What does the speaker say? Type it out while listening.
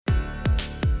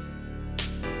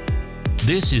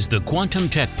This is the Quantum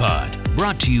Tech Pod,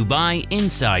 brought to you by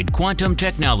Inside Quantum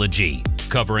Technology,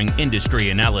 covering industry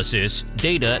analysis,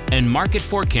 data, and market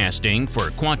forecasting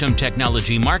for quantum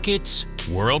technology markets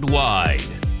worldwide.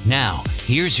 Now,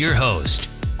 here's your host,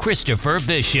 Christopher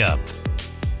Bishop.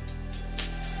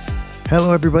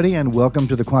 Hello, everybody, and welcome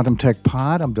to the Quantum Tech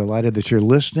Pod. I'm delighted that you're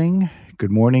listening.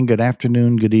 Good morning, good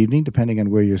afternoon, good evening, depending on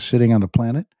where you're sitting on the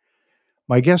planet.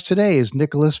 My guest today is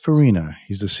Nicholas Farina.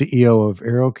 He's the CEO of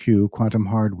AeroQ Quantum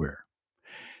Hardware.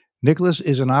 Nicholas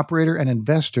is an operator and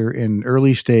investor in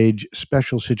early-stage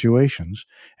special situations,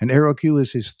 and AeroQ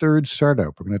is his third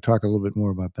startup. We're going to talk a little bit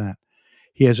more about that.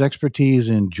 He has expertise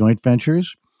in joint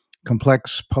ventures,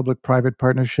 complex public-private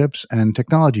partnerships, and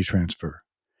technology transfer.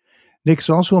 Nick's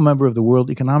also a member of the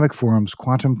World Economic Forum's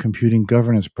Quantum Computing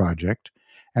Governance Project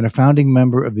and a founding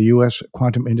member of the U.S.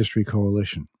 Quantum Industry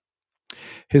Coalition.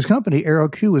 His company,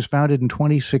 AeroQ, was founded in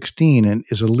 2016 and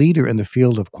is a leader in the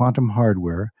field of quantum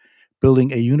hardware,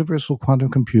 building a universal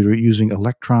quantum computer using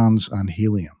electrons on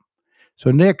helium.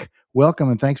 So, Nick, welcome,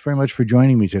 and thanks very much for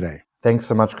joining me today. Thanks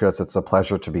so much, Chris. It's a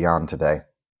pleasure to be on today.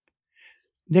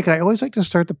 Nick, I always like to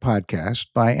start the podcast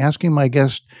by asking my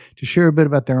guests to share a bit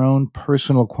about their own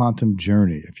personal quantum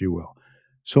journey, if you will.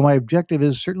 So my objective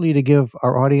is certainly to give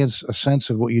our audience a sense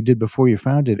of what you did before you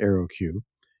founded AeroQ,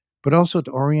 but also to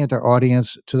orient our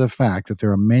audience to the fact that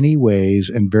there are many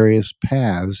ways and various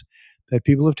paths that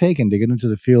people have taken to get into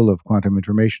the field of quantum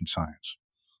information science.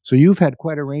 So you've had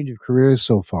quite a range of careers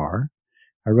so far.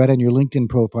 I read on your LinkedIn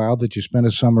profile that you spent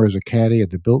a summer as a caddy at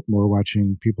the Biltmore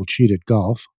watching people cheat at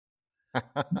golf.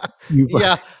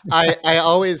 Yeah, I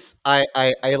always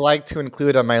like to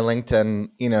include on my LinkedIn,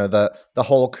 the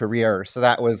whole career. So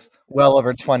that was well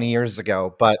over 20 years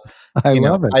ago, but I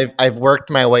love it. I've worked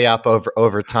my way up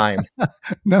over time.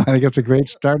 No, I think it's a great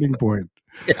starting point.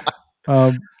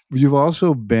 Yeah. You've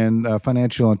also been a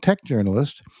financial and tech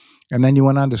journalist, and then you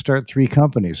went on to start 3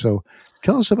 companies. So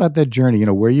tell us about that journey,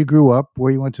 where you grew up,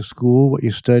 where you went to school, what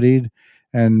you studied,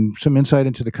 and some insight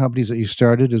into the companies that you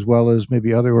started, as well as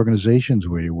maybe other organizations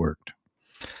where you worked.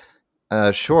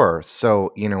 Sure.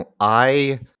 So,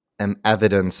 I am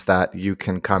evidence that you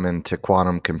can come into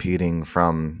quantum computing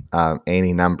from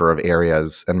any number of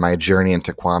areas, and my journey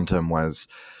into quantum was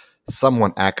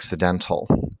somewhat accidental.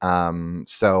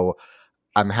 So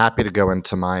I'm happy to go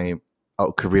into my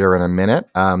career in a minute,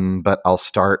 but I'll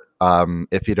start,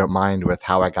 if you don't mind, with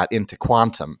how I got into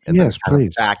quantum, and Yes, then kind please.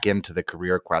 of back into the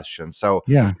career question. So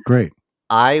Yeah, great.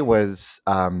 I was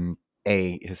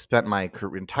has spent my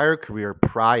entire career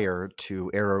prior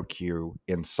to AeroQ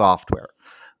in software,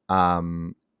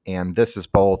 and this is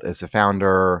both as a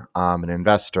founder, an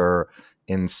investor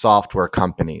in software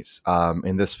companies,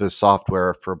 and this was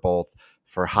software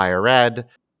for higher ed,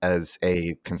 as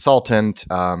a consultant,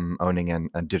 owning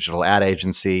a digital ad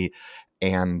agency,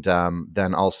 and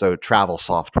then also travel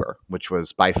software, which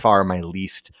was by far my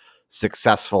least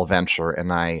successful venture.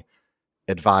 And I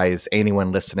advise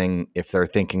anyone listening, if they're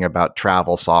thinking about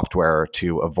travel software,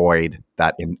 to avoid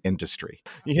that industry.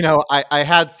 I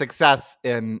had success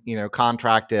in,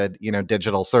 contracted,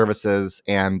 digital services,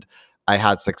 and I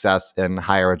had success in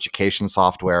higher education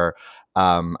software.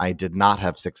 I did not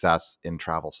have success in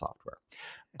travel software.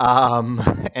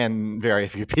 And very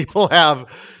few people have.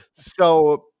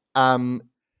 So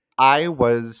I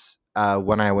was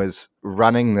when I was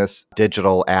running this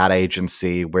digital ad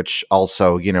agency, which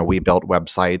also, we built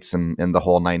websites and the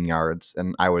whole 9 yards,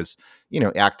 and I was,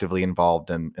 actively involved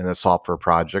in the software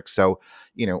project. So,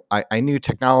 I knew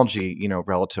technology,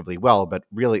 relatively well, but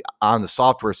really on the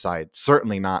software side,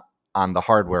 certainly not on the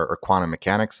hardware or quantum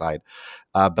mechanics side.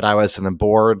 But I was in the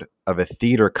board of a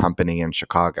theater company in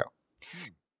Chicago.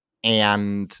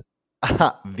 And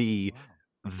the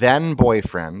then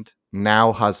boyfriend,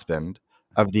 now husband,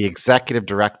 of the executive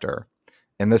director,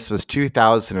 and this was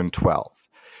 2012.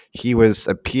 He was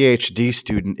a PhD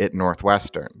student at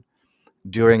Northwestern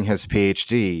doing his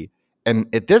PhD. And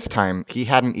at this time, he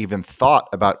hadn't even thought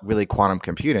about really quantum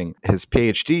computing. His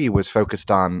PhD was focused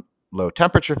on low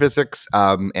temperature physics,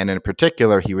 and in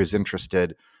particular, he was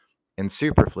interested in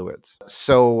superfluids.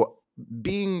 So,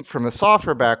 being from the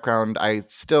software background, I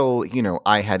still,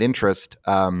 I had interest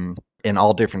in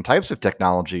all different types of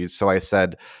technologies. So I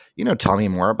said, tell me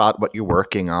more about what you're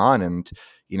working on. And,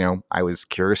 I was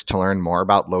curious to learn more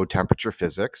about low temperature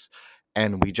physics.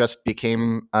 And we just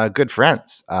became good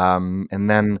friends. And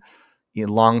then,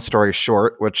 long story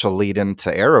short, which will lead into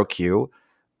AeroQ,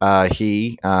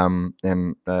 he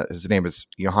and his name is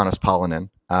Johannes Palanen.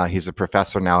 He's a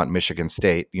professor now at Michigan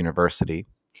State University.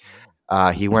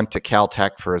 He went to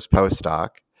Caltech for his postdoc,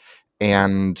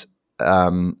 and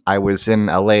I was in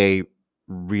LA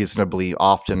reasonably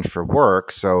often for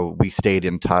work, so we stayed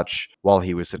in touch while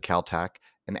he was at Caltech.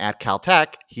 And at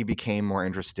Caltech, he became more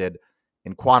interested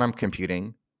in quantum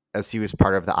computing as he was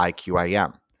part of the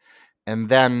IQIM. And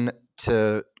then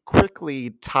to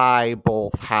quickly tie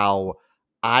both how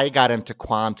I got into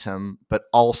quantum, but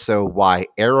also why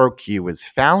AeroQ was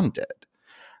founded.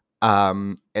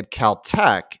 At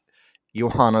Caltech,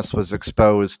 Johannes was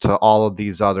exposed to all of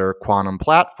these other quantum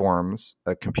platforms,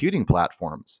 computing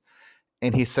platforms.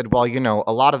 And he said, well,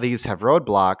 a lot of these have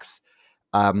roadblocks,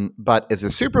 but as a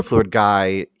superfluid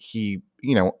guy, he,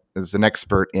 is an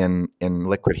expert in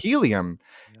liquid helium.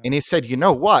 And he said, you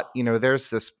know what? There's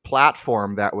this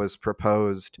platform that was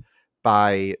proposed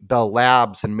by Bell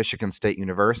Labs and Michigan State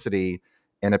University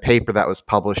in a paper that was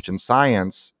published in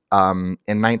Science in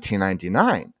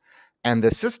 1999. And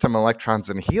the system, electrons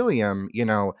and helium,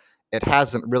 it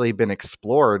hasn't really been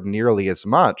explored nearly as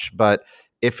much. But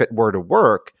if it were to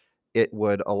work, it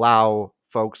would allow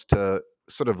folks to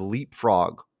sort of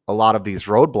leapfrog a lot of these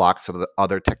roadblocks that the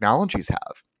other technologies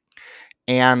have.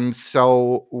 And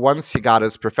so once he got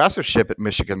his professorship at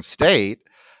Michigan State,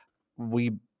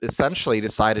 we essentially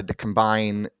decided to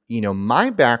combine, my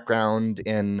background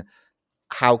in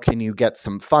how can you get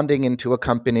some funding into a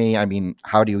company? I mean,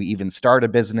 how do you even start a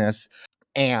business?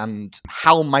 And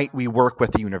how might we work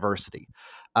with the university?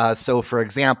 So, for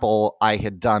example, I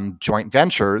had done joint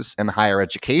ventures in higher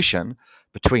education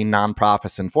between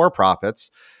nonprofits and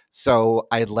for-profits. So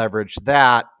I'd leveraged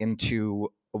that into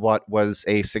what was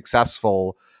a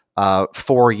successful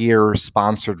 4-year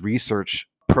sponsored research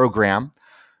program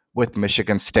with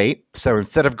Michigan State. So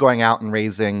instead of going out and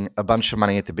raising a bunch of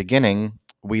money at the beginning,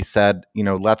 we said,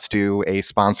 let's do a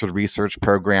sponsored research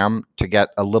program to get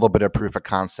a little bit of proof of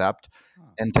concept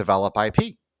and develop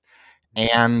IP.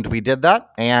 And we did that.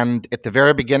 And at the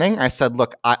very beginning, I said,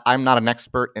 look, I'm not an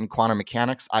expert in quantum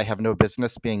mechanics. I have no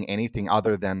business being anything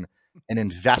other than an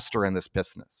investor in this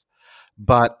business.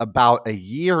 But about a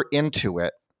year into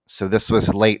it, so this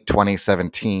was late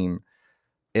 2017,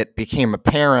 it became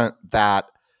apparent that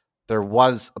there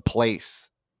was a place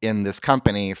in this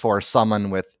company for someone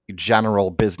with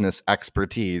general business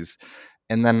expertise.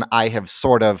 And then I have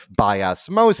sort of by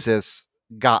osmosis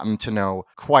gotten to know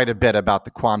quite a bit about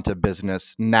the quanta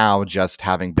business now, just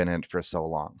having been in it for so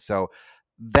long. So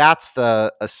that's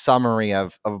a summary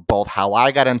of both how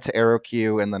I got into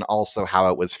AeroQ and then also how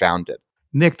it was founded.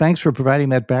 Nick, thanks for providing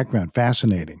that background.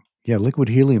 Fascinating. Yeah, liquid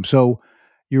helium. So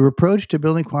your approach to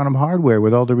building quantum hardware,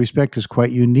 with all due respect, is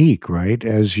quite unique, right?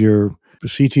 As your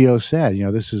CTO said,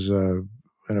 this is an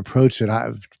approach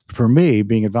that for me,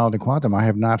 being involved in quantum, I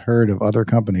have not heard of other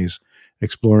companies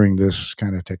exploring this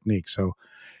kind of technique. So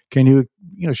can you,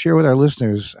 share with our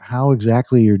listeners how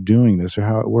exactly you're doing this or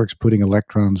how it works putting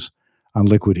electrons on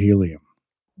liquid helium?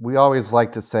 We always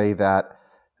like to say that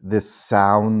this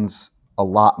sounds a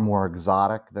lot more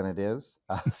exotic than it is.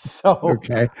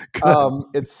 Okay.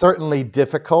 It's certainly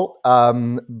difficult.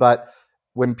 But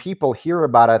when people hear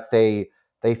about it,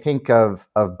 they think of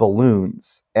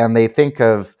balloons, and they think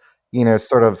of,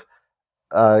 sort of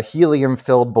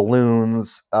helium-filled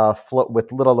balloons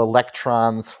with little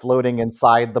electrons floating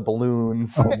inside the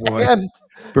balloons. Oh boy. and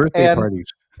Birthday and parties.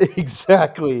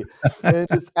 exactly. And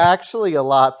it's actually a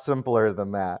lot simpler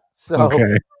than that. So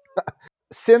Okay.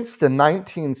 since the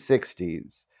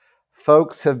 1960s,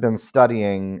 folks have been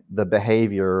studying the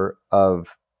behavior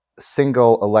of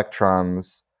single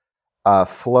electrons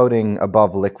floating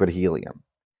above liquid helium.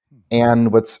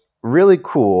 And what's really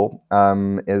cool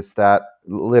is that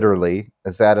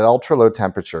at ultra low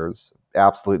temperatures,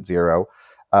 absolute zero,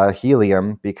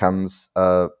 helium becomes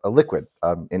a liquid,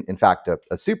 in fact,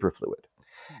 a superfluid.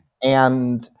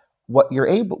 And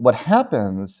what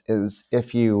happens is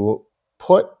if you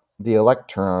put the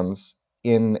electrons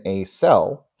in a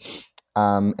cell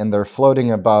and they're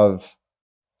floating above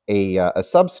a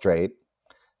substrate,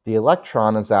 the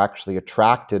electron is actually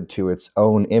attracted to its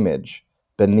own image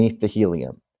beneath the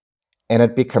helium, and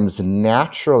it becomes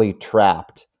naturally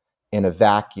trapped in a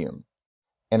vacuum,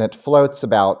 and it floats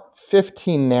about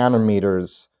 15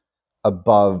 nanometers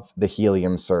above the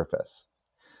helium surface.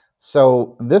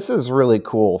 So this is really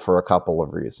cool for a couple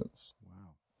of reasons.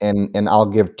 Wow. And I'll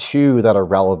give two that are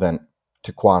relevant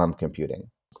to quantum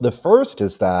computing. The first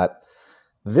is that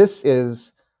this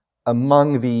is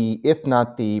among the, if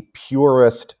not the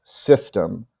purest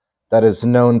system that is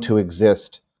known to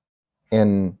exist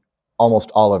in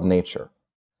almost all of nature,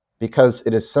 because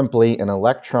it is simply an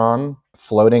electron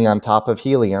floating on top of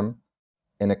helium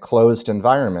in a closed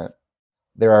environment.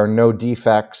 There are no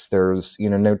defects, there's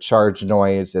no charge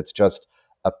noise, it's just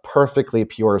a perfectly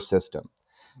pure system.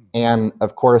 And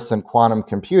of course, in quantum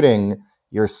computing,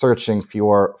 you're searching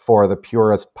for the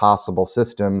purest possible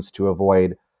systems to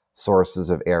avoid sources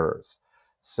of errors.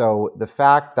 So the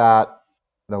fact that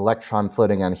an electron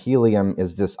floating on helium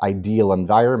is this ideal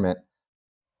environment,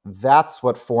 that's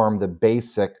what formed the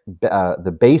basis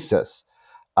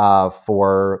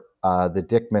for the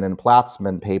Dickman and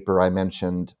Platzman paper I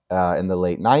mentioned in the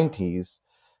late 90s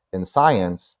in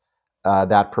Science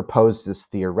that proposed this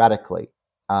theoretically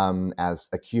as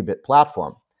a qubit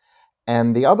platform.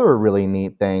 And the other really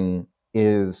neat thing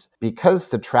is because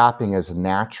the trapping is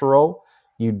natural,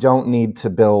 you don't need to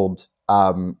build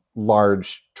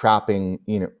large trapping,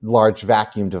 large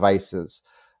vacuum devices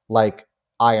like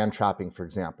ion trapping, for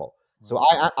example. So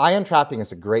ion trapping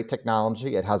is a great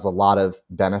technology. It has a lot of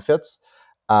benefits,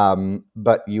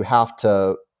 but you have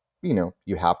to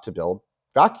build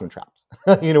vacuum traps.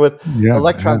 With Yeah,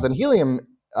 electrons and helium,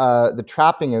 the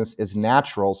trapping is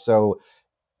natural. So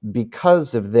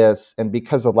because of this, and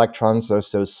because electrons are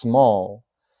so small,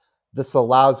 this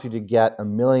allows you to get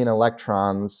 1 million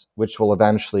electrons, which will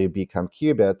eventually become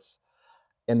qubits,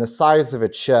 in the size of a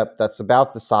chip that's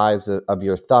about the size of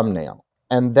your thumbnail.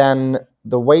 And then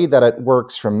the way that it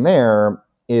works from there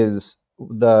is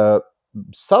the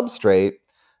substrate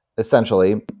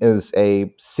essentially is a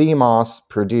CMOS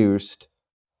produced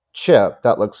chip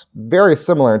that looks very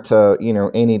similar to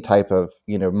any type of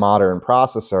modern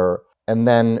processor, and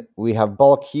then we have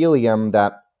bulk helium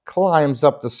that climbs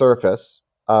up the surface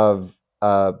of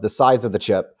the sides of the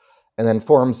chip and then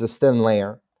forms this thin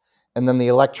layer, and then the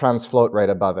electrons float right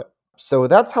above it. So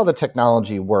that's how the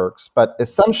technology works. But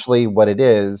essentially what it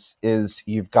is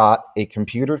you've got a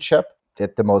computer chip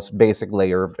at the most basic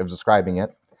layer of describing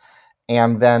it,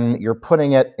 and then you're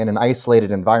putting it in an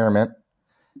isolated environment,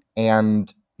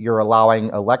 and you're allowing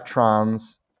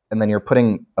electrons, and then you're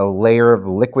putting a layer of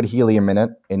liquid helium in it,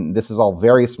 and this is all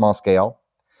very small scale,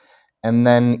 and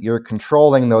then you're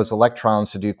controlling those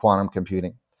electrons to do quantum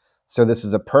computing. So this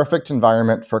is a perfect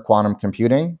environment for quantum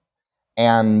computing,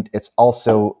 and it's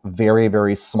also very,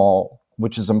 very small,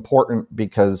 which is important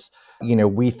because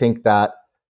we think that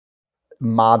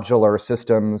modular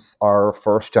systems are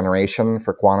first generation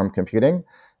for quantum computing,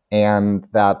 and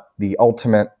that the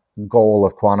ultimate goal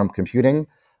of quantum computing,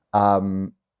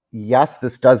 yes,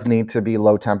 this does need to be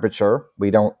low temperature.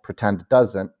 We don't pretend it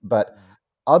doesn't. But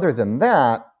other than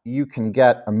that, you can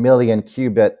get 1 million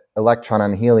qubit electron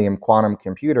and helium quantum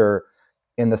computer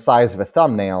in the size of a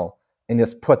thumbnail and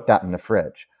just put that in the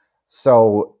fridge.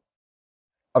 So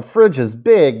a fridge is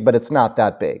big, but it's not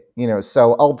that big.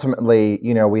 So ultimately,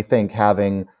 we think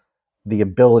having the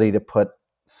ability to put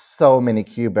so many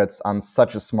qubits on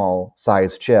such a small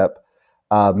size chip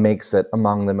makes it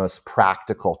among the most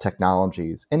practical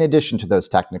technologies, in addition to those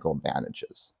technical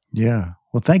advantages. yeah.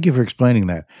 Well, thank you for explaining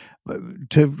that. But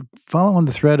to follow on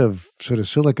the thread of sort of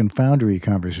Silicon Foundry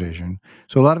conversation,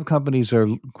 so a lot of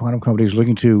quantum companies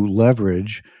looking to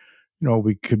leverage,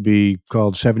 we could be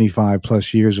called 75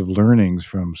 plus years of learnings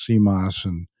from CMOS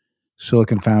and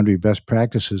Silicon Foundry best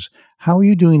practices. How are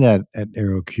you doing that at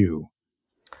AeroQ?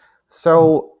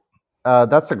 So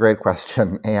that's a great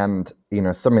question, and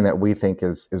something that we think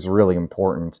is really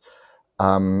important.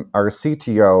 Our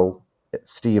CTO,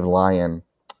 Steve Lyon,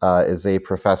 is a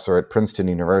professor at Princeton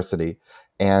University,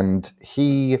 and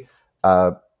he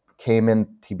got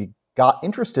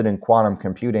interested in quantum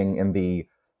computing in the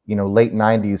late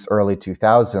 90s, early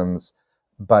 2000s.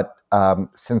 But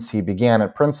since he began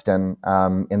at Princeton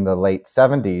in the late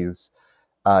 70s,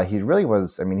 he really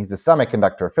was. I mean, he's a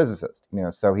semiconductor physicist.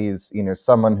 So he's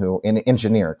someone who an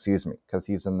engineer, excuse me, because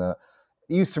he's in the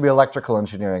it used to be electrical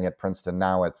engineering at Princeton.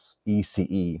 Now it's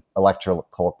ECE,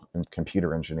 electrical and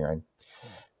computer engineering.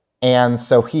 And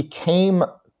so he came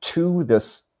to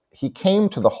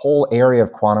the whole area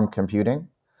of quantum computing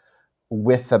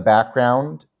with a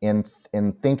background in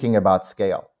thinking about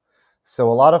scale. So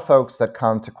a lot of folks that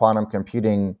come to quantum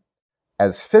computing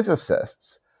as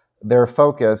physicists, their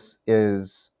focus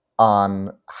is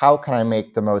on how can I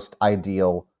make the most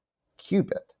ideal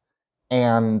qubit?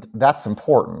 And that's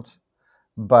important.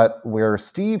 But where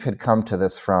Steve had come to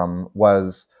this from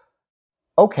was,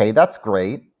 okay, that's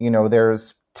great.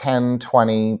 There's 10,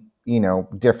 20,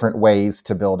 different ways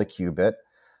to build a qubit,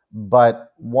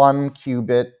 but 1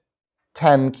 qubit,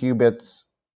 10 qubits,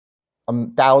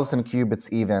 1,000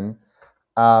 qubits even,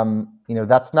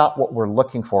 that's not what we're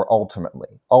looking for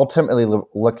ultimately. Ultimately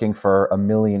looking for 1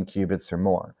 million qubits or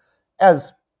more,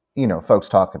 as, folks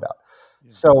talk about.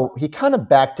 Yeah. So he kind of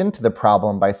backed into the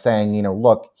problem by saying,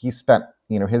 look, he spent,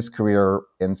 his career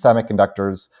in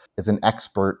semiconductors as an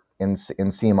expert in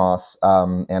CMOS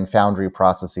and foundry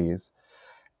processes.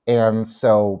 And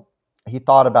so he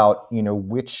thought about,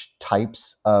 which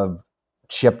types of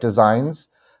chip designs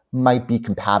might be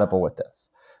compatible with this.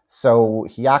 So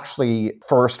he actually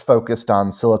first focused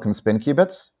on silicon spin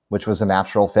qubits, which was a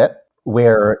natural fit,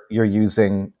 where you're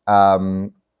using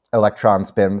electron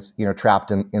spins,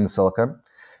 trapped in silicon.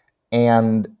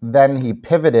 And then he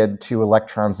pivoted to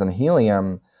electrons and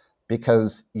helium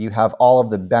because you have all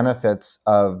of the benefits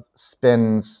of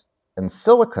spins in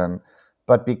silicon,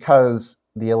 but because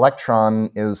the electron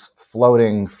is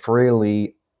floating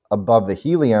freely above the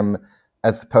helium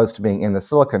as opposed to being in the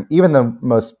silicon, even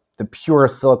the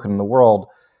purest silicon in the world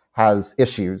has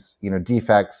issues,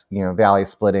 defects, valley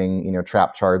splitting,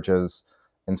 trap charges,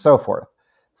 and so forth.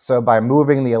 So by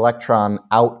moving the electron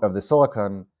out of the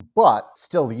silicon, but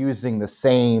still using the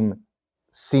same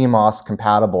CMOS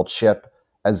compatible chip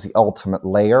as the ultimate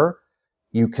layer,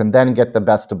 you can then get the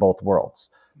best of both worlds.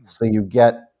 So you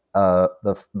get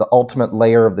the ultimate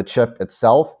layer of the chip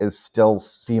itself is still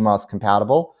CMOS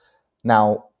compatible.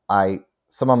 Now,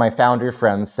 some of my Foundry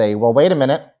friends say, well, wait a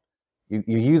minute, you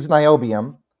use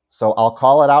niobium, so I'll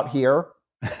call it out here.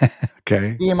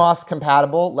 Okay. CMOS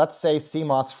compatible, let's say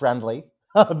CMOS friendly,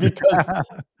 because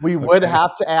we would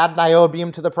have to add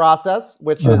niobium to the process,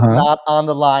 which is not on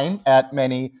the line at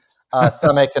many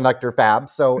semiconductor fabs.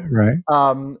 So, Right.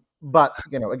 but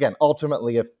again,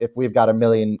 ultimately, if we've got a 1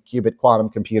 million qubit quantum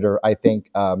computer, I think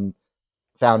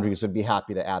foundries would be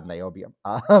happy to add niobium.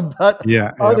 But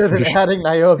other than adding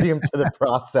niobium to the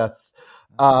process,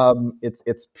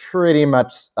 it's pretty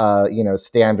much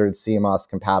standard CMOS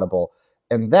compatible.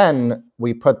 And then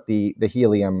we put the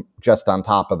helium just on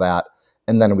top of that,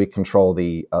 and then we control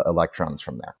the electrons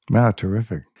from there. Wow,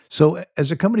 terrific. So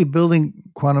as a company building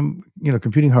quantum,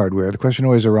 computing hardware, the question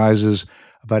always arises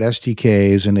about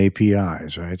SDKs and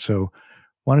APIs, right? So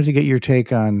wanted to get your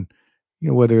take on,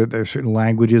 whether there are certain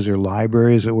languages or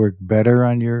libraries that work better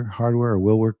on your hardware or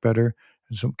will work better.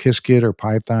 Some Qiskit or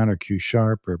Python or Q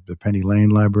Sharp or the Penny Lane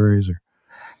libraries or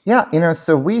Yeah,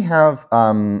 so we have,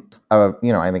 I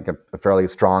think a fairly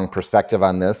strong perspective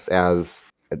on this, as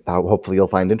hopefully you'll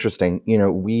find interesting.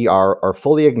 We are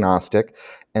fully agnostic,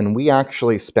 and we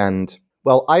actually I spend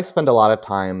a lot of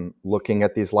time looking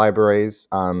at these libraries,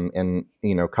 and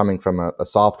coming from a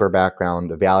software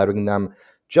background, evaluating them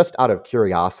just out of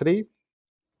curiosity.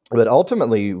 But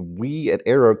ultimately, we at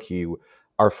AeroQ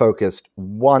are focused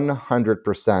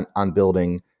 100% on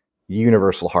building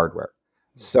universal hardware.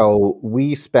 So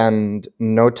we spend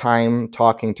no time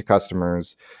talking to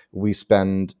customers. We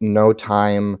spend no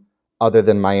time other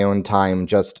than my own time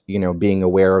just, being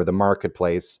aware of the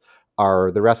marketplace.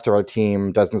 The rest of our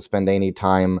team doesn't spend any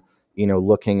time,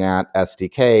 looking at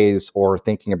SDKs or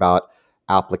thinking about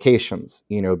applications,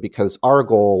 because our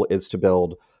goal is to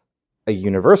build a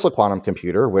universal quantum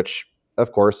computer, which,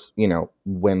 of course,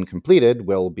 when completed,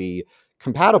 will be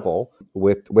compatible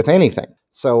with anything.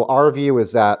 So our view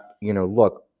is that,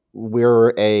 look,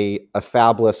 we're a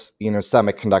fabless,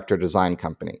 semiconductor design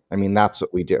company. I mean, that's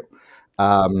what we do.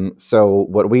 So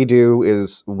what we do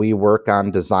is we work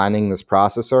on designing this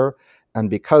processor,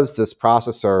 and because this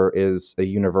processor is a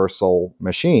universal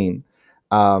machine,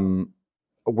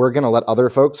 we're going to let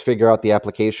other folks figure out the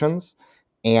applications.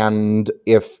 And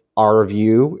if our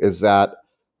view is that,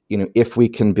 if we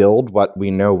can build what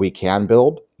we know we can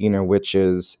build, which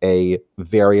is a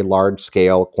very large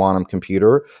scale quantum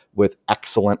computer with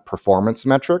excellent performance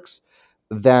metrics,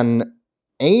 then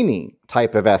any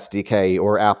type of SDK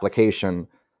or application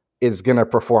is going to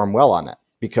perform well on it,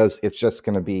 because it's just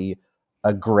going to be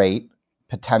a great,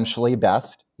 potentially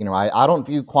best. I don't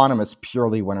view quantum as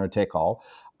purely winner take all.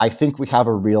 I think we have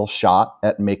a real shot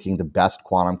at making the best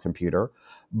quantum computer,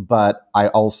 but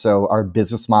our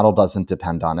business model doesn't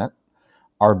depend on it.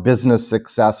 Our business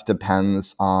success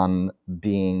depends on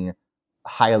being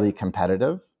highly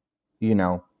competitive,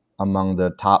 among the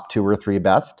top 2 or 3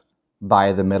 best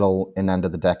by the middle and end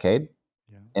of the decade.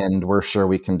 Yeah. And we're sure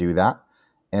we can do that.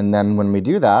 And then when we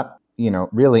do that,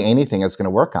 really anything is going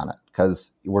to work on it,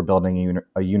 because we're building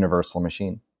a universal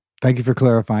machine. Thank you for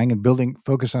clarifying and building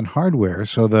focus on hardware.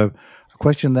 So the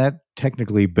question that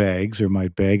technically begs or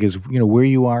might beg is, where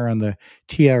you are on the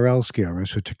TRL scale, right?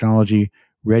 So technology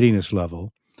readiness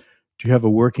level. Do you have a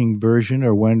working version,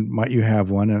 or when might you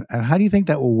have one? And how do you think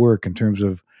that will work in terms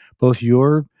of both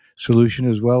your solution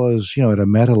as well as, at a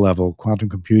meta level, quantum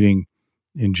computing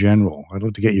in general? I'd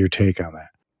love to get your take on that.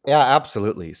 Yeah,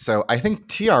 absolutely. So I think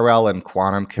TRL and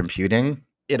quantum computing,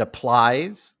 it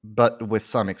applies, but with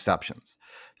some exceptions.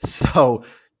 So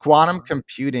quantum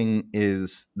computing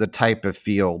is the type of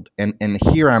field, and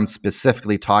here I'm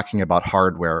specifically talking about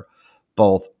hardware,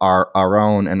 both our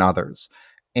own and others.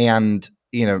 And,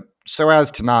 so as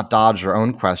to not dodge your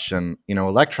own question,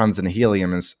 electrons and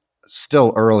helium is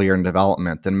still earlier in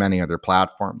development than many other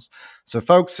platforms. So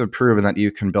folks have proven that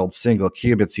you can build single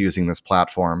qubits using this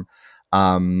platform.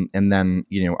 And then,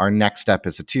 our next step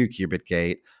is a 2-qubit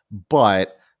gate.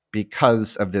 But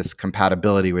because of this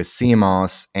compatibility with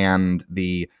CMOS and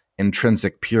the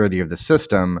intrinsic purity of the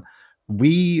system,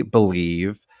 we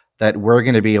believe that we're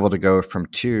going to be able to go from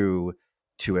 2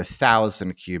 to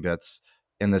 1,000 qubits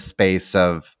in the space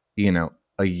of,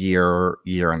 a year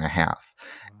and a half.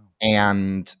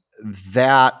 And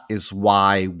that is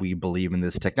why we believe in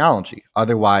this technology.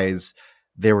 Otherwise,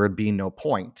 there would be no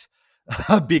point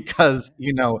because,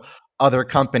 other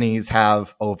companies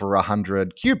have over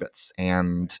 100 qubits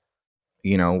and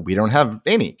we don't have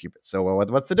any qubits. So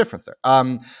what's the difference there?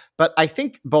 But I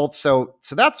think both. So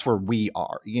that's where we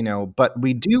are. But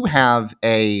we do have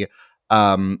a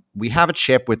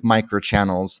chip with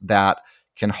microchannels that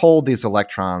can hold these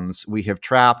electrons. We have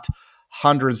trapped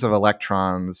hundreds of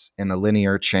electrons in a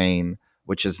linear chain,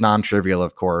 which is non-trivial,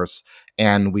 of course,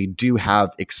 and we do have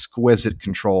exquisite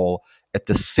control at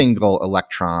the single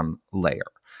electron layer.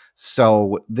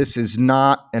 So this is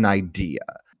not an idea.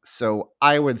 So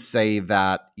I would say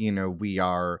that, we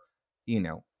are,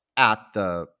 at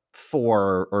the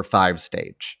 4 or 5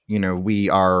 stage. We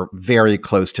are very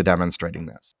close to demonstrating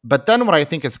this. But then what I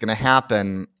think is going to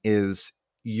happen is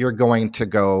you're going to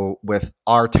go with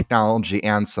our technology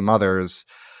and some others.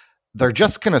 They're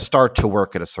just going to start to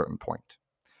work at a certain point.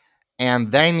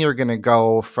 And then you're going to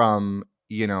go from,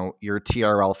 your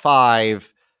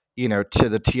TRL5, to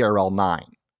the TRL9.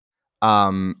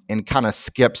 And kind of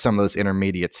skip some of those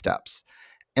intermediate steps.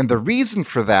 And the reason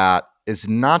for that is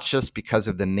not just because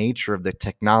of the nature of the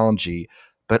technology,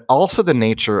 but also the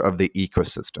nature of the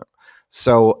ecosystem.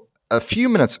 So a few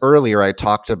minutes earlier, I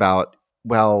talked about,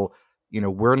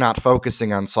 we're not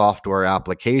focusing on software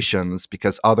applications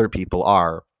because other people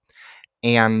are.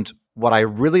 And what I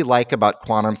really like about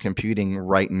quantum computing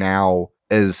right now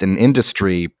as an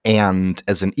industry and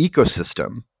as an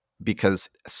ecosystem, because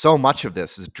so much of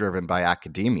this is driven by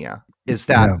academia, is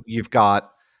that you've got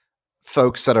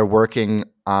folks that are working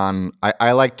on,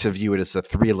 I like to view it as a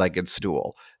 3-legged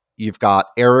stool. You've got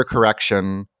error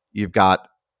correction, you've got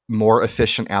more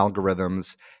efficient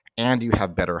algorithms, and you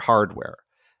have better hardware.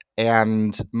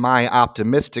 And my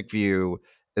optimistic view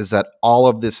is that all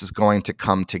of this is going to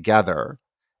come together,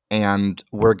 and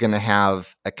we're going to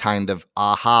have a kind of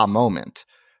aha moment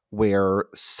where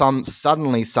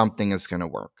suddenly something is going to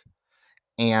work.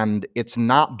 And it's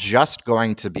not just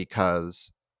going to be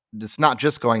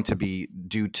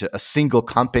due to a single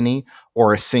company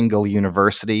or a single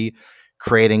university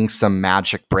creating some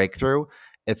magic breakthrough.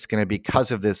 It's going to be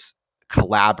because of this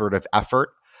collaborative effort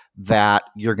that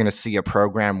you're going to see a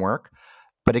program work.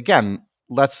 But again,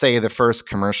 let's say the first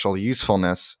commercial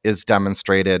usefulness is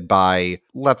demonstrated by,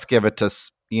 let's give it to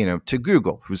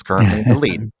Google, who's currently the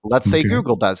lead. Let's say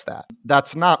Google does that.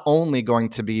 That's not only going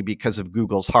to be because of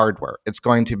Google's hardware. It's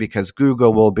going to be because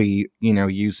Google will be,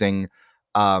 using,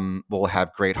 will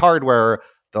have great hardware.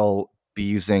 They'll be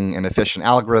using an efficient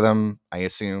algorithm, I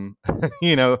assume,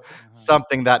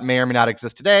 something that may or may not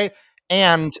exist today.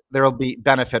 And there will be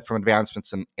benefit from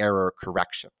advancements in error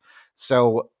correction.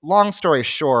 So long story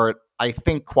short, I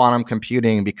think quantum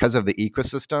computing, because of the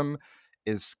ecosystem,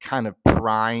 is kind of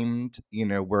primed,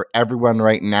 where everyone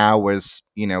right now is,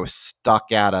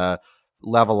 stuck at a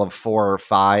level of 4 or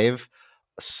 5.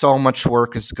 So much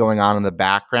work is going on in the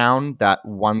background that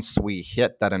once we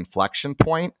hit that inflection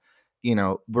point,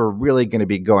 we're really going to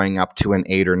be going up to an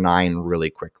 8 or 9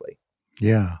 really quickly.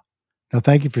 Yeah. Now,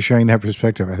 thank you for sharing that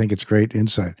perspective. I think it's great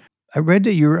insight. I read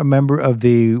that you're a member of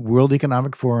the World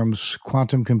Economic Forum's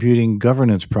Quantum Computing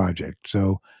Governance Project.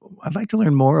 So I'd like to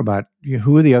learn more about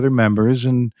who are the other members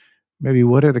and maybe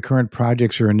what are the current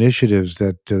projects or initiatives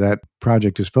that that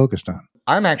project is focused on.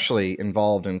 I'm actually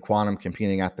involved in quantum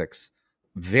computing ethics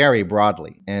very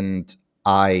broadly. And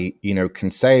I,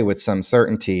 can say with some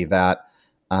certainty that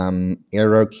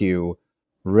AeroQ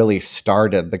really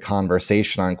started the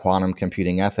conversation on quantum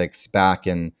computing ethics back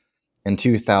in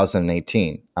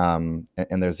 2018. And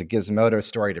there's a Gizmodo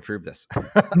story to prove this.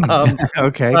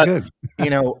 Okay, but, good.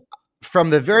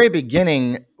 From the very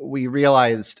beginning, we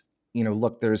realized,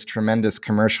 look, there's tremendous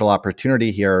commercial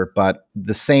opportunity here, but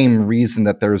the same reason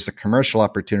that there's a commercial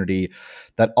opportunity,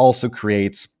 that also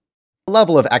creates a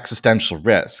level of existential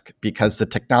risk because the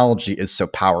technology is so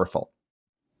powerful.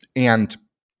 And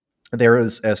there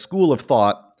is a school of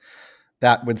thought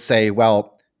that would say,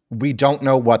 well, we don't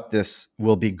know what this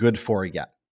will be good for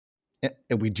yet.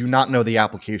 We do not know the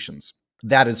applications.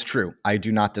 That is true. I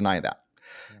do not deny that.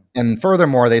 Yeah. And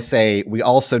furthermore, they say we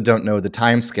also don't know the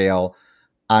time scale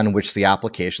on which the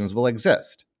applications will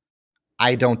exist.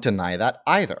 I don't deny that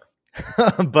either.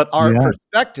 But our Yeah.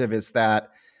 perspective is that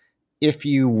if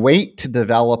you wait to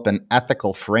develop an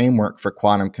ethical framework for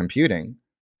quantum computing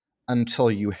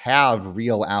until you have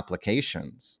real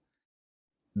applications,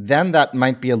 then that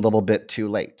might be a little bit too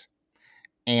late.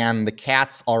 And the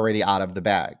cat's already out of the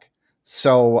bag.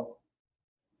 So,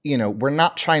 we're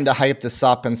not trying to hype this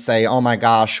up and say, oh my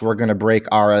gosh, we're going to break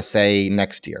RSA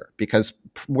next year, because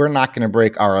we're not going to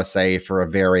break RSA for a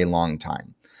very long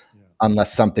time,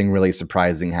 unless something really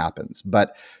surprising happens.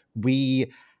 But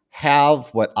we have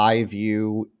what I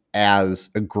view as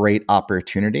a great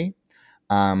opportunity.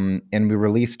 And we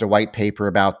released a white paper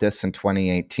about this in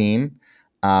 2018.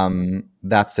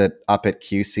 That's up at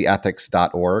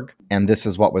qcethics.org. And this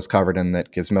is what was covered in the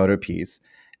Gizmodo piece.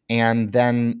 And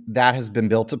then that has been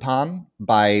built upon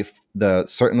by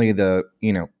certainly the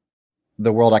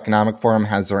World Economic Forum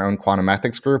has their own quantum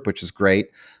ethics group, which is great.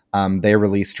 They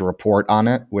released a report on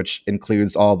it, which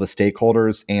includes all the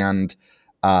stakeholders and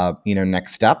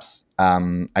next steps.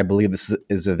 I believe this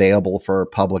is available for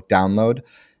public download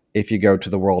if you go to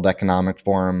the World Economic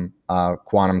Forum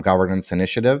Quantum Governance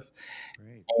Initiative.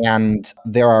 Great. And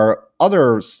there are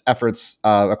other efforts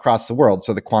across the world.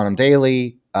 So the Quantum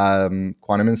Daily,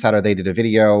 Quantum Insider, they did a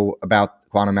video about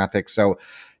quantum ethics. So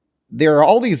there are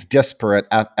all these disparate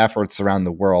efforts around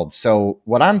the world. So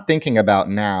what I'm thinking about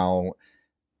now,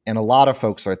 and a lot of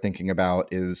folks are thinking about,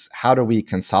 is how do we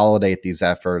consolidate these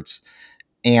efforts?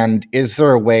 And is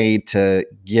there a way to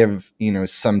give,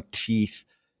 some teeth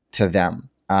to them?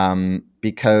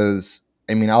 Because,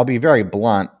 I'll be very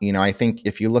blunt. I think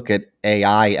if you look at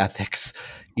AI ethics,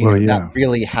 that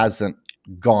really hasn't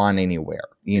gone anywhere.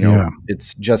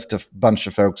 It's just a bunch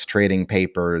of folks trading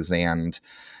papers, and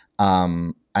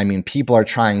people are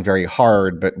trying very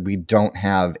hard, but we don't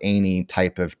have any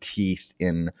type of teeth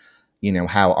in,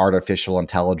 how artificial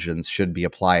intelligence should be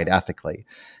applied ethically.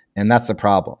 And that's a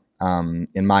problem,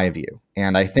 in my view.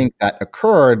 And I think that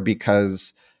occurred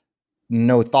because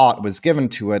no thought was given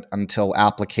to it until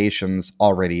applications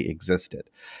already existed.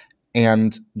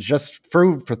 And just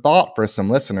food for thought for some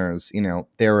listeners,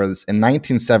 there was in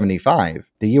 1975,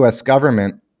 the US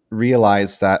government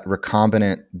realized that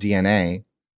recombinant DNA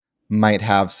might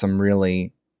have some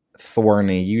really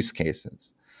thorny use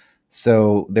cases.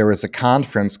 So there was a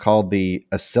conference called the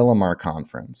Asilomar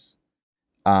Conference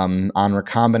on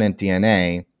recombinant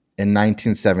DNA in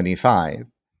 1975,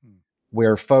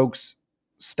 where folks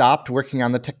stopped working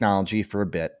on the technology for a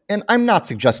bit. And I'm not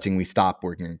suggesting we stop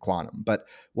working in quantum, but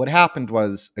what happened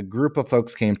was a group of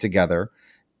folks came together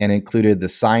and included the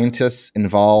scientists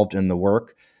involved in the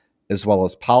work, as well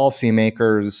as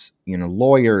policymakers,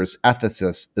 lawyers,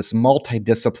 ethicists, this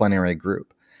multidisciplinary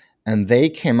group. And they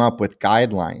came up with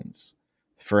guidelines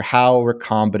for how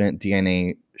recombinant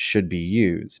DNA should be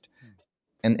used.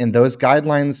 And those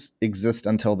guidelines exist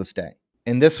until this day.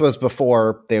 And this was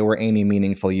before there were any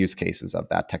meaningful use cases of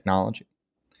that technology.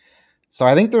 So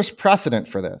I think there's precedent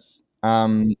for this.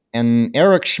 And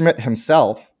Eric Schmidt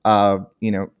himself,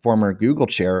 former Google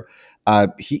chair,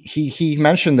 he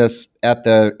mentioned this at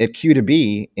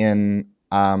Q2B in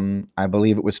I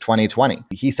believe it was 2020.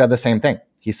 He said the same thing.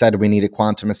 He said we need a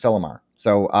quantum Asilomar.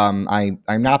 So I'm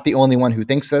not the only one who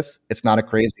thinks this. It's not a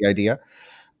crazy idea.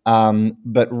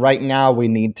 But right now we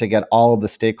need to get all of the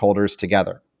stakeholders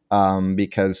together,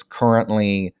 because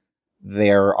currently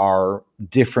there are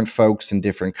different folks in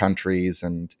different countries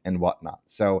and whatnot.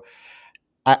 So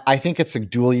I think it's a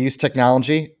dual use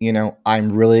technology.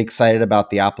 I'm really excited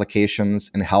about the applications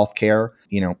in healthcare.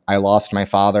 I lost my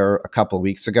father a couple of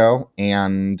weeks ago,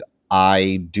 and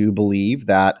I do believe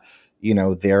that,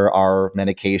 there are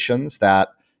medications that,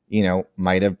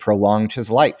 might have prolonged his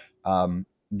life.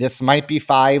 This might be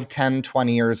 5, 10,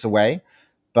 20 years away,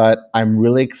 but I'm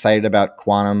really excited about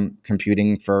quantum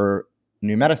computing for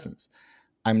new medicines.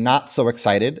 I'm not so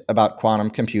excited about quantum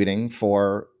computing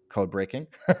for code breaking.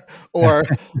 or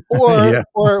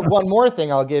one more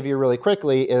thing I'll give you really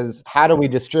quickly is, how do we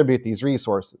distribute these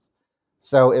resources?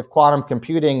 So if quantum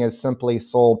computing is simply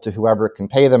sold to whoever can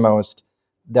pay the most,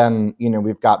 then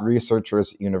we've got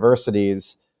researchers at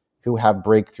universities who have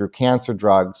breakthrough cancer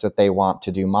drugs that they want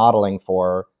to do modeling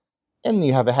for, and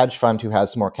you have a hedge fund who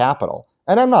has more capital.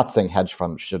 And I'm not saying hedge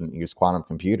funds shouldn't use quantum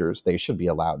computers. They should be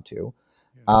allowed to.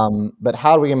 But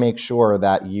how do we make sure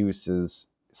that use is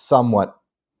somewhat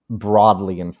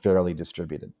broadly and fairly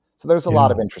distributed? So there's a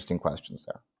lot of interesting questions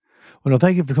there. Well, no,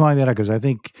 thank you for calling that out, because I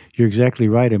think you're exactly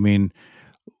right.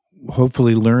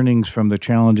 Hopefully learnings from the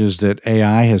challenges that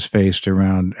AI has faced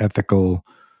around ethical,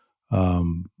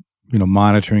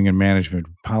 monitoring and management,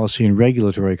 policy and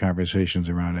regulatory conversations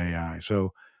around AI.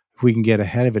 So if we can get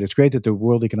ahead of it. It's great that the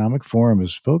World Economic Forum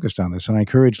is focused on this, and I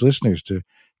encourage listeners to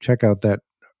check out that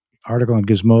article on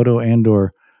Gizmodo and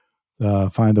or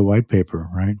find the white paper,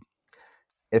 right?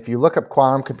 If you look up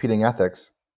quantum computing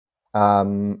ethics,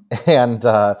 and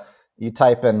you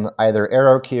type in either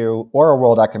AeroQ or a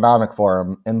World Economic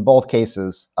Forum, in both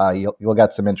cases, you'll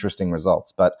get some interesting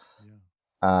results. But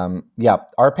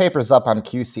our paper's up on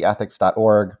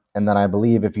qcethics.org, and then I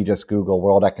believe if you just Google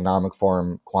World Economic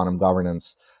Forum quantum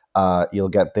governance, you'll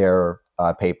get their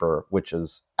paper, which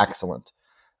is excellent.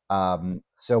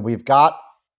 So we've got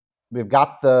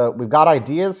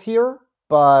ideas here,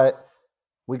 but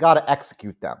we got to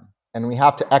execute them, and we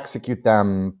have to execute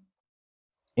them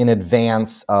in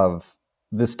advance of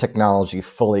this technology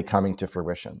fully coming to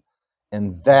fruition.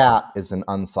 And that is an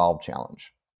unsolved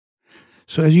challenge.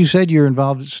 So as you said, you're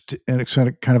involved in a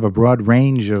kind of a broad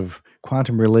range of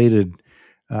quantum-related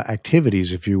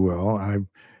activities, if you will. I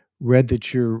read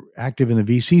that you're active in the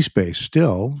VC space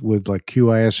still with like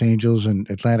QIS Angels and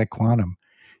Atlantic Quantum.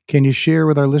 Can you share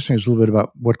with our listeners a little bit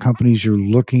about what companies you're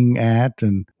looking at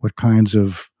and what kinds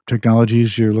of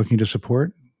technologies you're looking to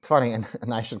support? It's funny,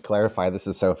 and I should clarify, this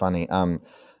is so funny.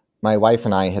 My wife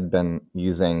and I had been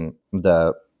using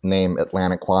the name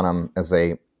Atlantic Quantum as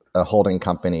a holding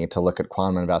company to look at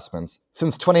quantum investments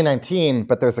since 2019,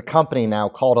 but there's a company now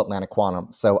called Atlantic Quantum.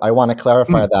 So I want to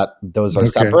clarify that those are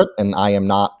separate, and I am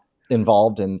not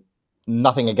involved in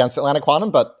nothing against Atlantic Quantum,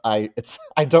 but I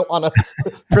don't want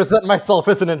to present myself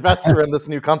as an investor in this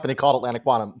new company called Atlantic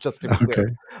Quantum, just to be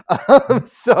clear.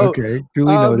 Okay,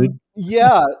 duly noted.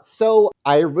 Yeah, so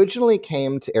I originally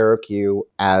came to AeroQ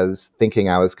as thinking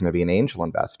I was going to be an angel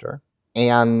investor.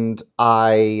 And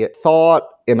I thought,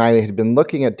 and I had been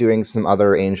looking at doing some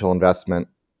other angel investment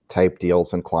type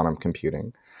deals in quantum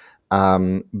computing.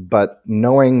 But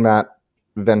knowing that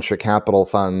venture capital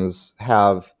funds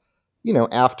have,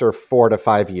 after 4 to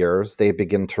 5 years, they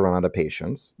begin to run out of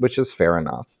patience, which is fair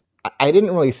enough. I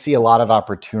didn't really see a lot of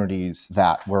opportunities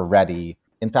that were ready.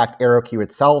 In fact, AeroQ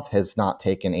itself has not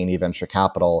taken any venture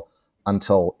capital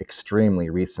until extremely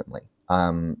recently.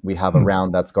 We have a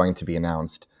round that's going to be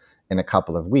announced in a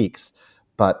couple of weeks,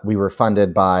 but we were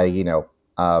funded by,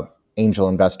 angel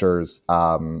investors,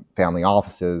 family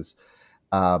offices,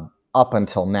 up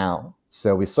until now.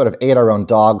 So we sort of ate our own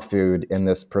dog food in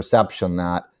this perception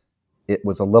that it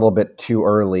was a little bit too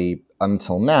early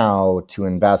until now to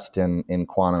invest in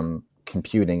quantum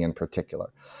computing in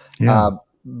particular. Yeah.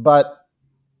 But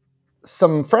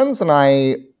some friends and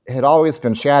I had always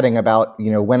been chatting about,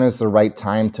 when is the right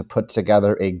time to put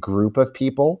together a group of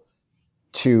people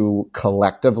to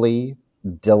collectively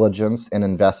diligence and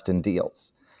invest in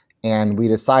deals. And we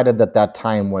decided that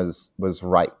time was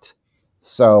right.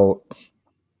 So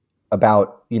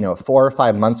about 4 or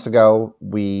 5 months ago,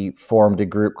 we formed a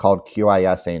group called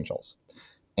QIS Angels.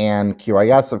 And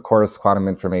QIS, of course, quantum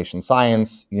information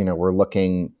science, we're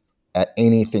looking at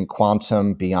anything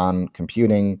quantum beyond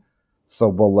computing. So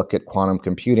we'll look at quantum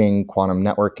computing, quantum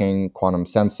networking, quantum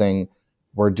sensing.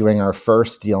 We're doing our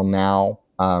first deal now.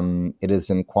 It is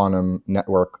in quantum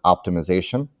network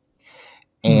optimization.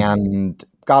 And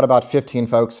got about 15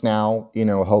 folks now,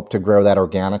 hope to grow that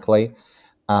organically.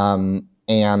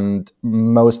 And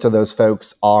most of those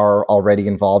folks are already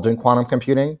involved in quantum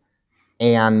computing.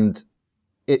 And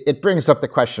it brings up the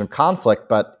question of conflict,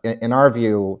 but in our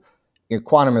view,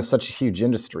 quantum is such a huge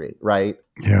industry, right?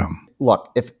 Yeah. Look,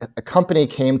 if a company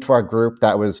came to our group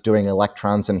that was doing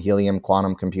electrons and helium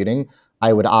quantum computing,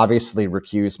 I would obviously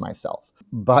recuse myself.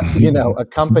 But, a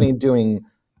company doing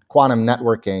quantum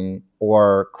networking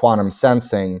or quantum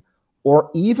sensing,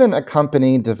 or even a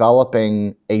company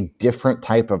developing a different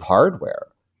type of hardware,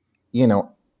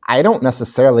 I don't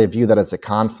necessarily view that as a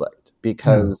conflict,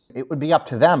 because it would be up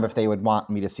to them if they would want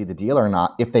me to see the deal or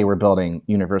not if they were building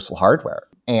universal hardware.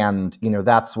 And,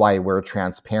 that's why we're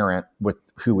transparent with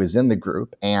who is in the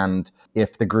group. And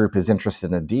if the group is interested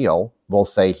in a deal, we'll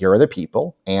say, here are the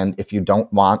people. And if you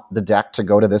don't want the deck to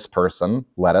go to this person,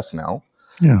 let us know.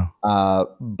 Yeah.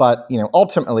 But,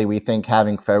 ultimately, we think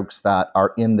having folks that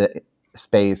are in the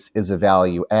space is a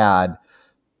value add.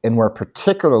 And we're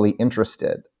particularly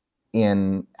interested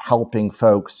in helping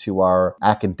folks who are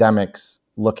academics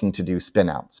looking to do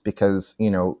spinouts, because,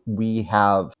 we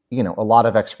have, a lot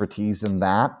of expertise in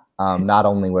that, not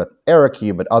only with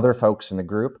AeroQ, but other folks in the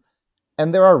group.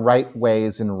 And there are right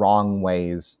ways and wrong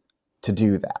ways to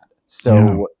do that.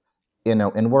 So,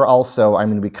 and we're also,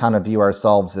 we kind of view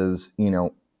ourselves as,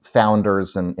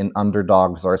 founders and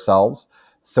underdogs ourselves.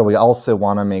 So we also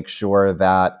want to make sure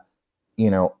that,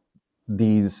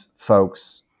 these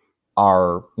folks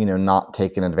are, not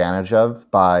taken advantage of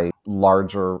by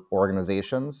larger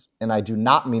organizations, and I do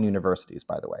not mean universities,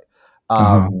 by the way.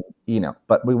 Uh-huh.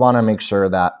 But we want to make sure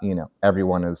that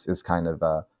everyone is kind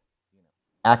of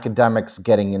academics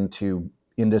getting into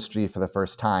industry for the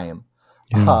first time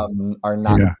Yeah. are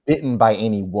not Yeah. bitten by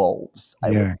any wolves, I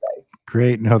would Yeah. say.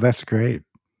 Great. No, that's great.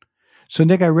 So,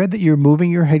 Nick, I read that you're moving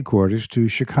your headquarters to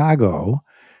Chicago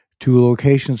to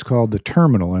locations called the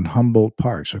Terminal in Humboldt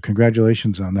Park. So,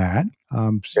 congratulations on that.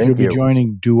 You'll Thank be you.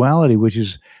 joining Duality, which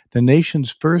is the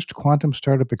nation's first quantum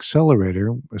startup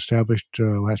accelerator, established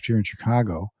last year in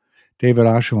Chicago. David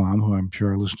Oshalom, who I'm sure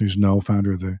our listeners know,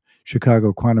 founder of the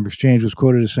Chicago Quantum Exchange, was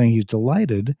quoted as saying he's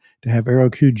delighted to have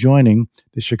AeroQ joining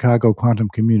the Chicago quantum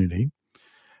community.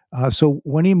 So,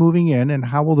 when are you moving in, and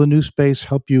how will the new space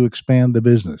help you expand the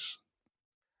business?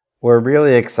 We're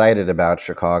really excited about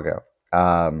Chicago.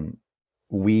 Um,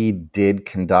 we did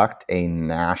conduct a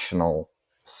national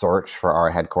search for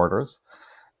our headquarters,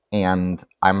 and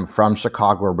I'm from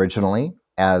Chicago originally,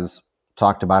 as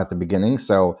talked about at the beginning.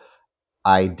 So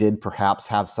I did perhaps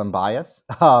have some bias,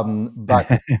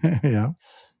 but Yeah.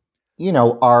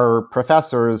 our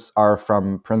professors are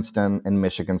from Princeton and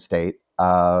Michigan State.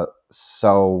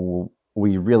 So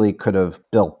we really could have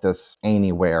built this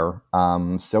anywhere.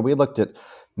 So we looked at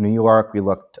New York, we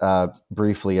looked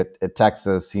briefly at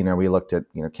Texas, we looked at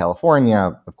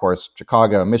California, of course,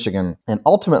 Chicago, Michigan, and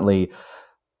ultimately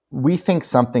we think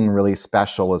something really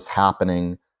special is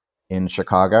happening in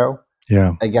Chicago.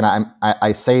 Yeah. Again,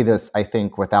 I say this, I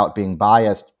think, without being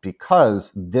biased,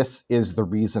 because this is the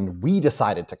reason we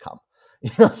decided to come.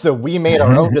 So we made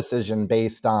our own decision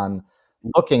based on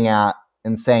looking at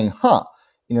and saying,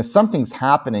 something's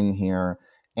happening here.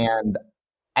 And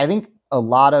I think a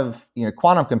lot of,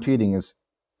 quantum computing is,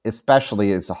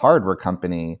 especially as a hardware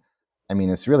company, I mean,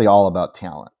 it's really all about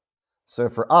talent. So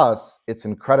for us, it's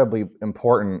incredibly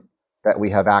important that we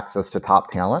have access to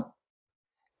top talent.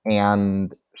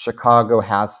 And Chicago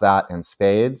has that in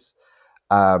spades.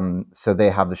 So they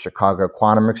have the Chicago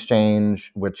Quantum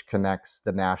Exchange, which connects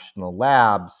the national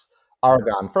labs,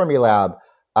 Argonne, Fermilab,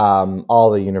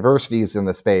 all the universities in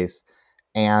the space.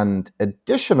 And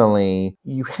additionally,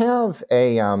 you have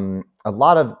a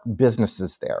lot of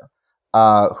businesses there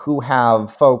who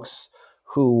have folks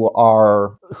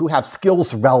who have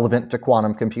skills relevant to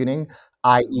quantum computing,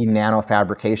 i.e.,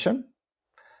 nanofabrication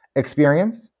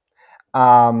experience.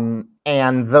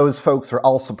 And those folks are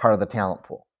also part of the talent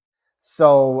pool.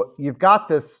 So you've got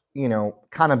this,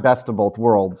 kind of best of both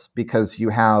worlds, because you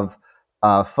have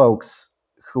folks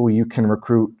who you can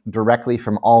recruit directly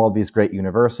from all of these great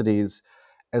universities,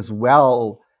 as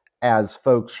well as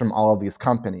folks from all of these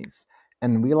companies.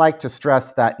 And we like to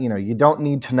stress that, you don't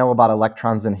need to know about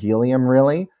electrons and helium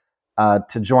really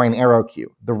to join AeroQ.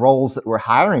 The roles that we're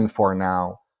hiring for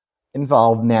now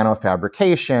involve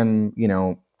nanofabrication,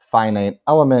 finite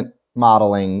element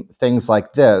modeling, things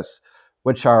like this,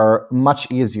 which are much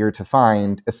easier to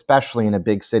find, especially in a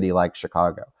big city like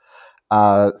Chicago.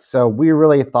 So we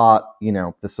really thought,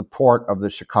 the support of the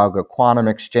Chicago Quantum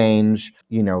Exchange,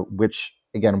 which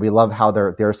again, we love how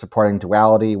they're supporting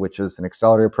Duality, which is an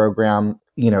accelerator program.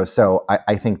 So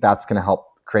I think that's going to help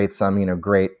create some,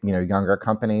 great, younger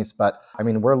companies. But I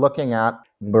mean, we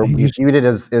viewed it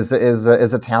as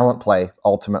a talent play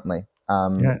ultimately.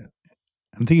 Yeah,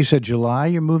 I think you said July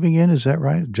you're moving in. Is that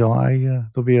right? July,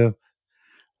 there'll be an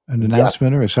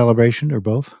announcement Yes. or a celebration or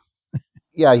both.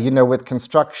 Yeah, with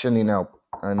construction,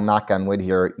 knock on wood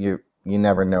here, you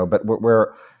never know, but Yeah.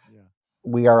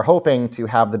 we are hoping to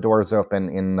have the doors open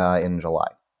in July.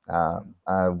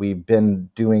 We've been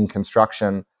doing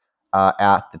construction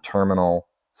at the terminal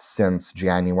since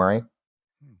January,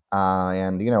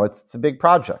 and it's a big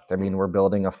project. I mean, we're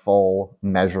building a full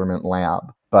measurement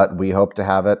lab, but we hope to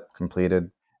have it completed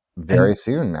And very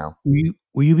soon now.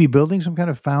 will you be building some kind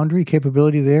of foundry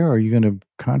capability there? Or are you going to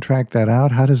contract that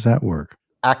out? How does that work?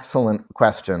 Excellent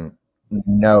question.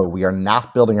 No, we are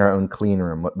not building our own clean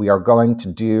room. What we are going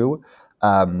to do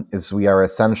is we are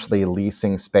essentially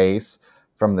leasing space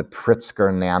from the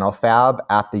Pritzker Nanofab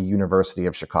at the University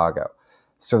of Chicago.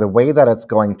 So the way that it's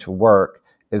going to work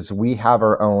is we have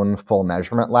our own full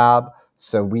measurement lab.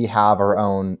 So we have our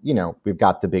own, we've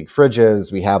got the big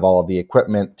fridges, we have all of the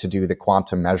equipment to do the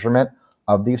quantum measurement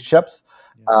of these chips.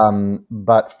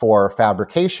 But for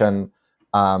fabrication,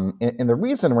 and the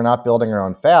reason we're not building our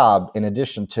own fab, in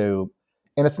addition to,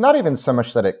 and it's not even so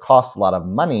much that it costs a lot of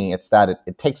money, it's that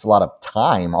it takes a lot of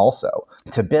time also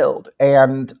to build.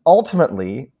 And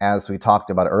ultimately, as we talked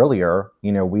about earlier,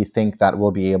 we think that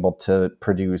we'll be able to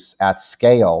produce at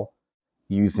scale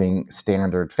using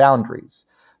standard foundries.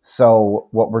 So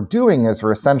what we're doing is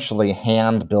we're essentially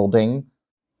hand building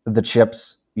the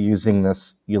chips using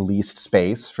this leased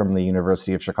space from the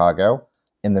University of Chicago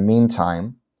in the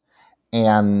meantime.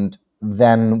 And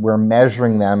then we're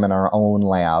measuring them in our own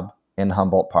lab in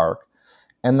Humboldt Park.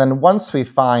 And then once we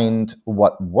find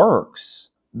what works,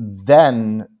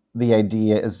 then the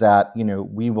idea is that,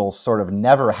 we will sort of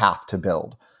never have to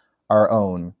build our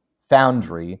own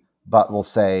foundry, but we'll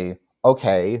say,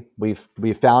 okay, we've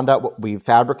found out what we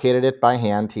fabricated it by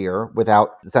hand here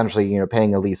without essentially,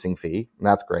 paying a leasing fee. And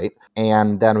that's great.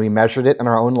 And then we measured it in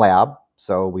our own lab.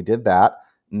 So we did that.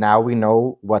 Now we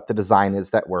know what the design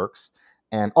is that works.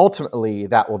 And ultimately,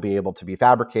 that will be able to be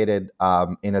fabricated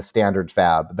in a standard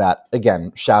fab that,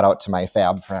 again, shout out to my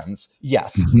fab friends,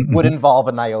 yes, would involve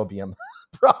a niobium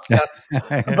process.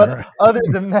 But other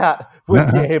than that,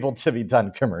 would be able to be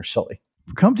done commercially.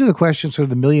 Come to the question, sort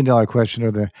of the $1 million question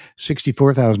or the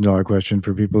 $64,000 question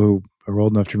for people who are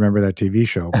old enough to remember that TV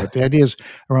show. But the idea is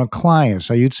around clients.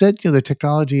 Now, you'd said the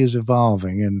technology is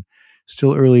evolving and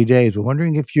still early days, but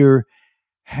wondering if you're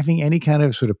having any kind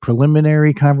of sort of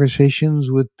preliminary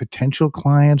conversations with potential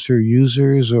clients or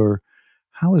users, or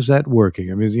how is that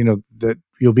working? I mean, that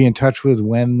you'll be in touch with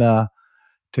when the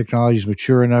technology is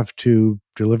mature enough to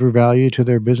deliver value to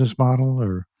their business model,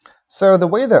 or? So the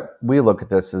way that we look at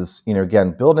this is,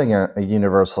 again, building a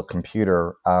universal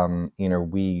computer,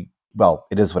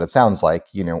 it is what it sounds like.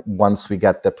 Once we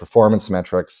get the performance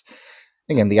metrics,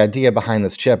 again, the idea behind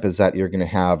this chip is that you're going to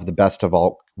have the best of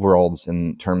all worlds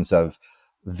in terms of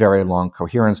very long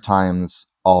coherence times,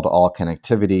 all-to-all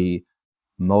connectivity,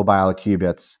 mobile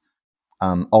qubits,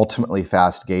 ultimately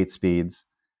fast gate speeds,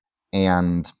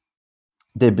 and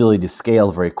the ability to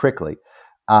scale very quickly.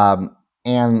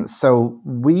 And so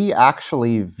we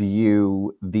actually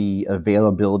view the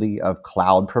availability of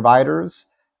cloud providers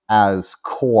as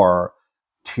core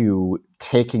to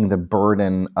taking the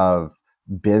burden of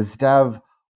biz dev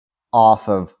off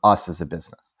of us as a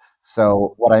business.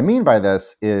 So what I mean by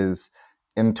this is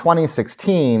in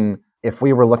 2016, if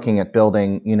we were looking at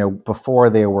building,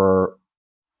 before there were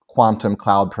quantum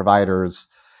cloud providers,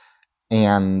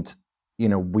 and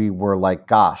we were like,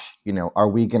 gosh, are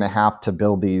we going to have to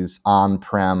build these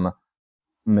on-prem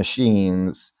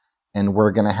machines and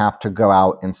we're going to have to go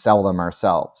out and sell them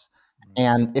ourselves?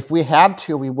 And if we had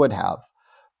to, we would have,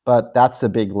 but that's a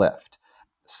big lift.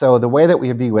 So the way that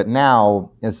we view it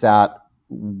now is that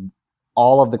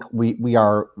we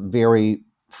are very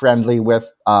friendly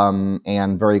with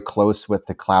and very close with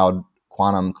the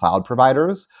quantum cloud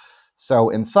providers. So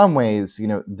in some ways,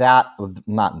 that,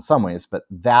 not in some ways, but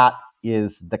that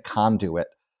is the conduit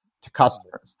to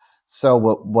customers. So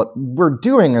what we're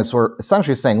doing is we're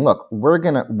essentially saying, look,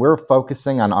 we're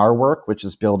focusing on our work, which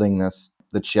is building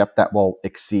the chip that will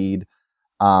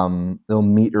it'll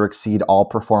meet or exceed all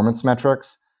performance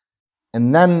metrics.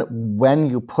 And then when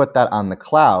you put that on the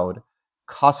cloud,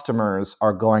 customers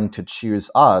are going to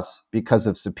choose us because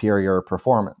of superior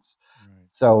performance.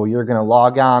 So you're going to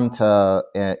log on to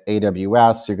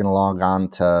AWS, you're going to log on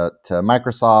to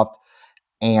Microsoft,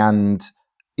 and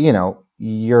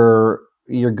you're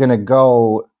going to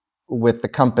go with the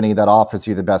company that offers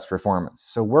you the best performance.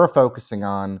 So we're focusing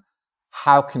on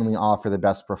how can we offer the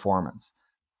best performance.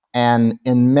 And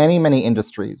in many, many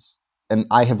industries, and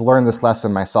I have learned this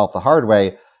lesson myself the hard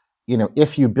way,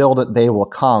 if you build it, they will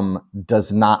come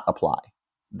does not apply.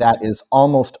 That is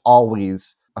almost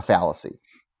always a fallacy.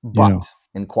 But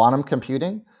in quantum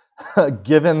computing,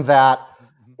 given that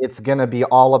it's going to be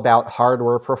all about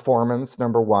hardware performance,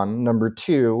 number one. Number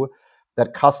two,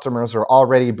 that customers are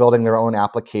already building their own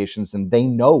applications and they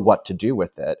know what to do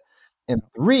with it. And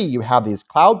three, you have these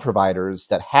cloud providers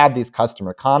that have these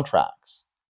customer contracts.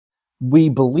 We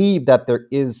believe that there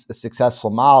is a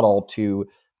successful model to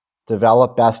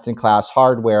develop best-in-class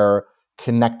hardware,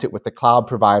 connect it with the cloud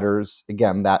providers,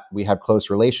 again, that we have close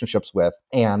relationships with,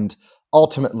 and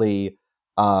ultimately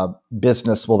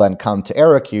business will then come to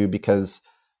AeroQ because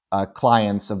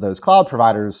clients of those cloud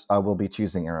providers will be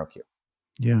choosing AeroQ.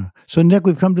 Yeah. So, Nick,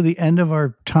 we've come to the end of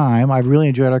our time. I've really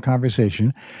enjoyed our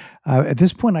conversation. At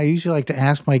this point, I usually like to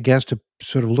ask my guests to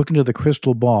sort of look into the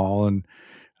crystal ball and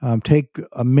take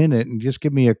a minute and just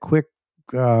give me a quick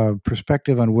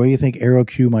perspective on where you think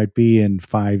AeroQ might be in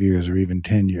 5 years or even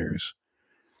 10 years.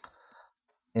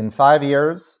 In 5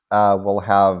 years, we'll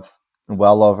have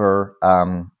well over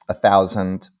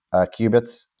 1,000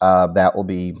 qubits that will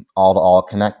be all-to-all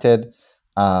connected,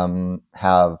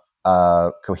 have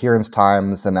coherence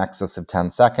times in excess of 10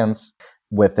 seconds,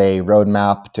 with a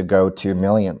roadmap to go to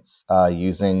millions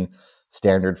using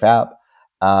standard fab.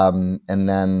 And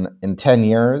then in 10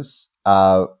 years,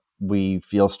 we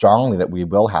feel strongly that we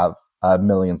will have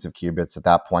millions of qubits at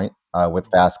that point with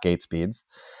fast gate speeds.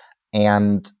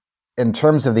 And in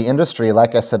terms of the industry,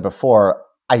 like I said before,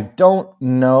 I don't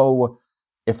know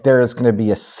if there is going to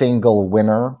be a single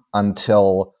winner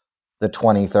until the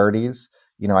 2030s.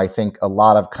 I think a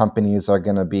lot of companies are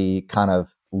going to be kind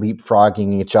of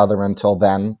leapfrogging each other until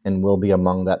then, and we'll be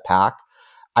among that pack.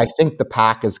 I think the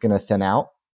pack is going to thin out.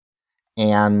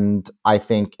 And I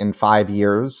think in 5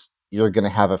 years, you're going to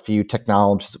have a few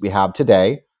technologies that we have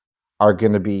today are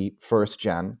going to be first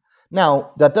gen.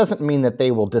 Now, that doesn't mean that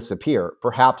they will disappear.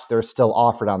 Perhaps they're still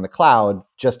offered on the cloud,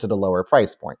 just at a lower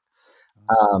price point.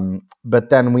 But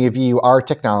then we view our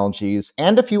technologies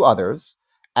and a few others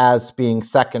as being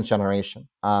second generation.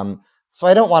 So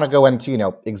I don't want to go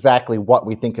into exactly what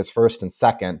we think is first and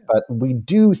second, but we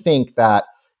do think that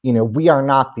we are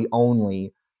not the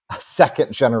only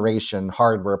second generation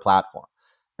hardware platform.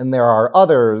 And there are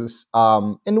others,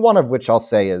 and one of which I'll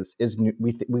say is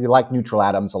we like neutral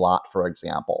atoms a lot, for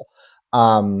example.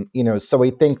 So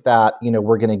we think that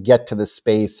we're going to get to the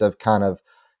space of kind of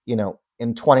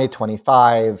in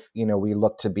 2025,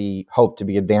 we hope to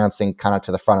be advancing kind of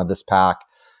to the front of this pack,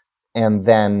 and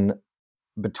then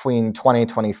between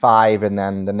 2025 and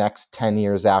then the next 10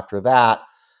 years after that,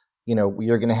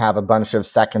 you're going to have a bunch of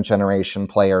second generation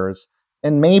players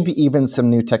and maybe even some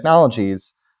new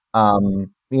technologies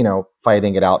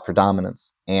fighting it out for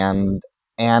dominance. And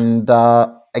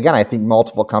again, I think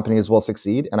multiple companies will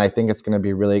succeed, and I think it's going to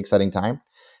be a really exciting time.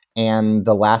 And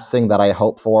the last thing that I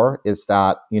hope for is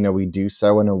that we do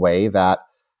so in a way that,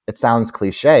 it sounds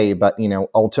cliche, but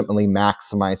ultimately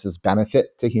maximizes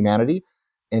benefit to humanity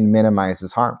and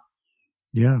minimizes harm.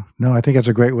 Yeah, no, I think that's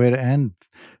a great way to end.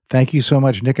 Thank you so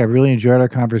much, Nick. I really enjoyed our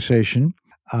conversation.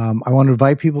 I want to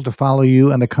invite people to follow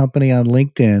you and the company on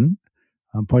LinkedIn.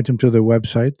 Point them to the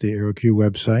website, the AeroQ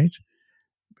website.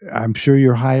 I'm sure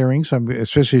you're hiring,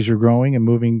 especially as you're growing and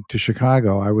moving to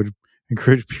Chicago. I would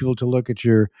encourage people to look at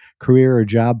your career or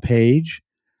job page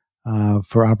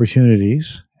for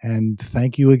opportunities. And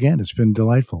thank you again. It's been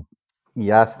delightful.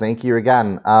 Yes, thank you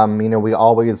again. We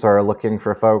always are looking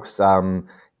for folks.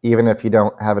 Even if you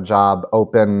don't have a job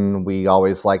open, we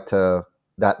always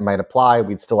that might apply.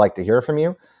 We'd still like to hear from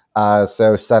you.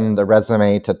 So send a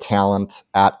resume to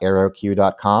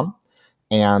talent@aeroq.com.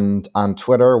 And on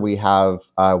Twitter, we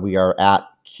are at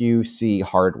QC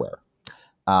Hardware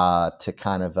to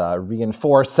kind of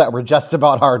reinforce that we're just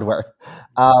about hardware.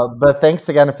 But thanks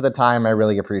again for the time. I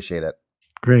really appreciate it.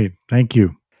 Great. Thank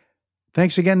you.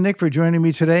 Thanks again, Nick, for joining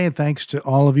me today. And thanks to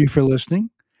all of you for listening.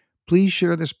 Please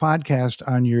share this podcast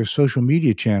on your social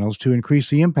media channels to increase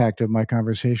the impact of my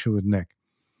conversation with Nick.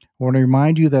 I want to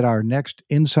remind you that our next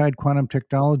Inside Quantum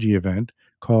Technology event,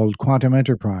 called Quantum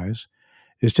Enterprise,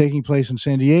 is taking place in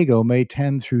San Diego, May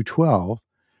 10 through 12.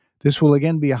 This will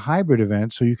again be a hybrid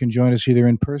event, so you can join us either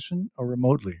in person or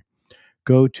remotely.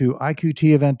 Go to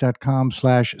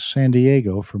iqtevent.com/San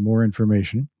Diego for more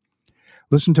information.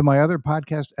 Listen to my other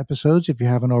podcast episodes if you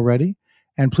haven't already,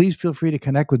 and please feel free to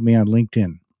connect with me on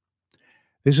LinkedIn.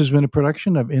 This has been a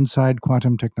production of Inside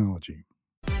Quantum Technology.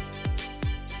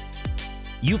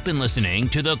 You've been listening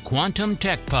to the Quantum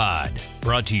Tech Pod,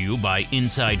 brought to you by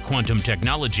Inside Quantum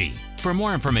Technology. For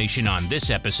more information on this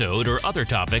episode or other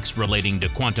topics relating to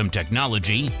quantum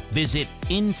technology, visit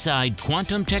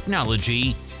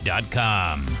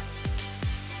InsideQuantumTechnology.com.